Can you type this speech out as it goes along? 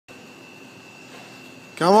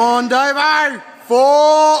Come on, Davo.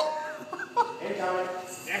 4. Incoming.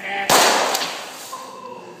 Damn!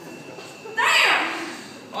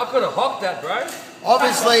 I could have hopped that, bro.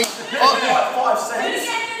 Obviously. 5 Do it cents.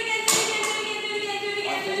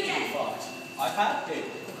 again. iPad?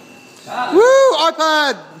 Woo,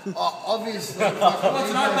 iPad. Obviously. What's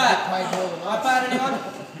an iPad? iPad, anyone?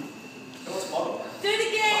 Do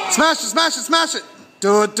it again. Smash it, smash it, smash it.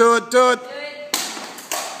 Do it, do it, do it. Do it.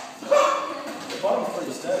 The bottom's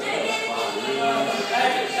pretty sturdy. Do it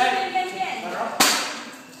again. Do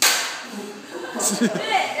it.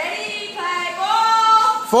 Ready, play,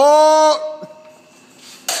 ball. 4.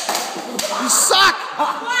 You suck.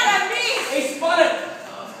 What a miss. He spotted.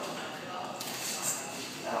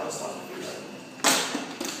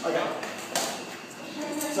 Okay.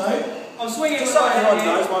 So, I'm swinging just with so my everyone hand.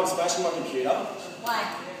 knows why I'm smashing my computer,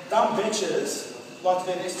 Why? dumb bitches like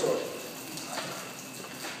to do this to it.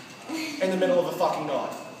 In the middle of the fucking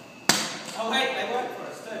night. Oh, wait, they work for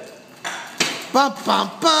us, too. Bum, bum,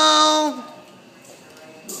 bum.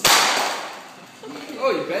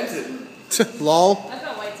 Oh, you bent it. Lol. I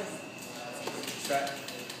can't wait to.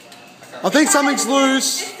 I think something's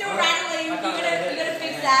loose. It's still rattling. You gotta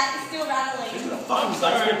fix that. It's still rattling. Fucking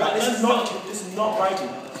sorry, but this is not breaking.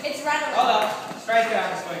 It's rattling. Hold up. Straight down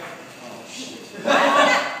this way.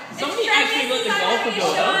 Somebody actually let the golfer go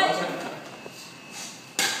up.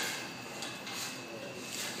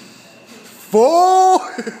 4.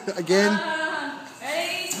 Again.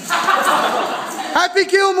 Ready? Happy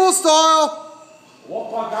Gilmore style.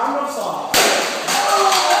 What by Gangnam style?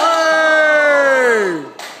 Hey.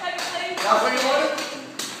 Have it,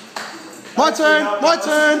 please. My turn, my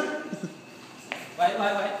turn. Wait.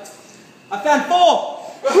 I found 4.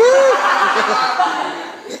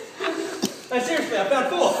 No, seriously, I found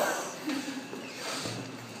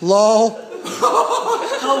 4. Lol.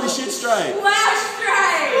 Holy shit straight. Wow,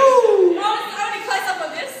 straight. I want to close up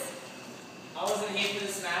on this. I wasn't here for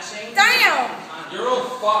the smashing. Damn. You're all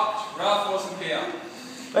fucked. Ralph wasn't here.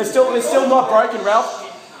 It's still not broken, Ralph.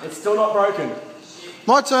 It's still not broken.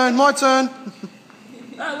 My turn, my turn.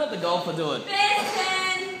 No, let the golfer do it. Best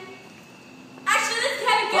turn. Actually, let's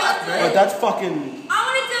have a girl do But it. that's fucking. I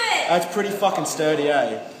want to do it. That's pretty fucking sturdy,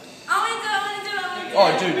 eh? I want to do it.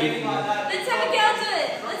 Oh, dude. Let's have a girl do it.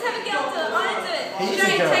 I want to do it. He's You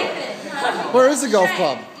a girl. tape it. Where is the golf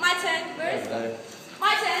club? My turn. Where is it?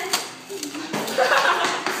 My turn.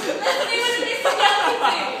 Let's see what this girl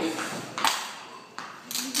can do.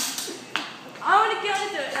 I want a girl to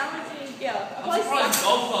do it. I want to do a girl. I'm surprised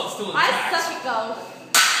golf club's still I intact. suck at golf.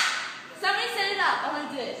 Somebody set it up. I want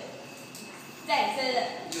to do it. Dave, set it up.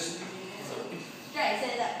 Dave,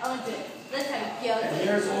 set it up. I want to do it. Let's have a girl do And it.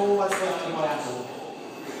 here's all that's left in my apple.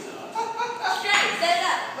 Straight, set it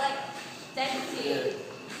up. Like, Dave, see you.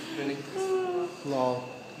 Lol.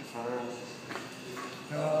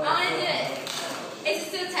 I want to do it. Is it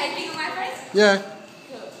still taping on my face? Yeah.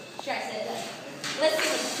 Cool. Straight, set it up. Let's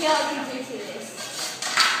see what girl can do to this.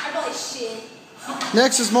 I'm probably shit.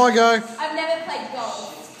 Next is my go. I've never played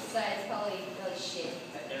golf, so it's probably really shit.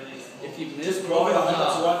 If you miss, Just roll it up.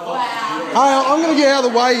 That's the right Wow. Hey, I'm going to get out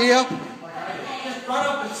of the way here. just run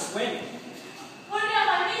up and swing. What about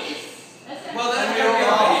my miss? That's Well, then you're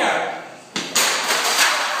here.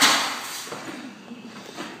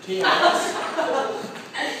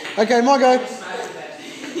 Okay, my go.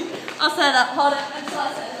 I'll set it up. Hold it. Until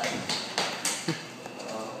I set it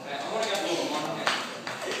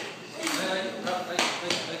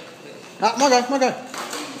up. My go, my go.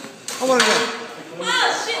 I want to go.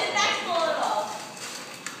 Oh shit, the back's falling off.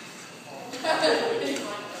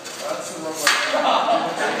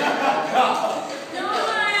 No!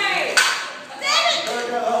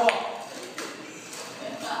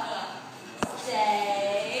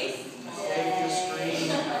 Damn it!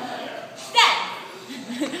 Stay.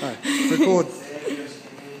 Record.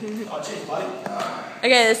 Okay,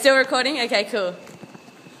 they're still recording? Okay, cool.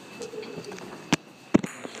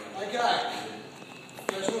 Okay.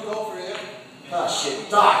 First one golfer here. Ah, shit.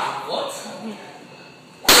 Dark. What?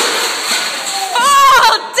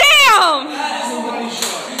 Oh, damn!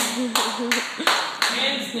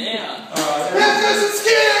 Hands down. Yes,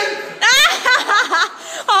 skin!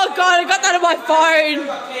 Oh god, I got that on my phone.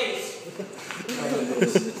 Got keys.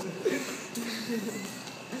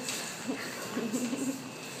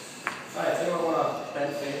 Hey, does anyone want a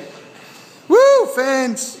bent fan? Woo,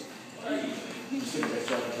 fans.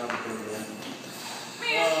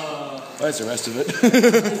 Where's the rest of it?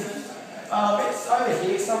 It's over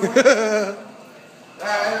here somewhere. I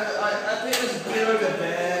think there's a bit over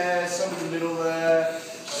there, some in the middle there.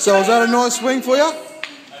 So is that a nice swing for you? No,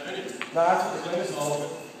 that's what the goes on.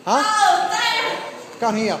 Huh? Oh, damn! Go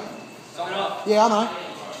on here. Sign off. Yeah, I know.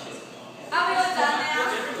 Are we all done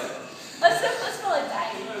now? Let's call it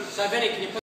day. So Benny, can you put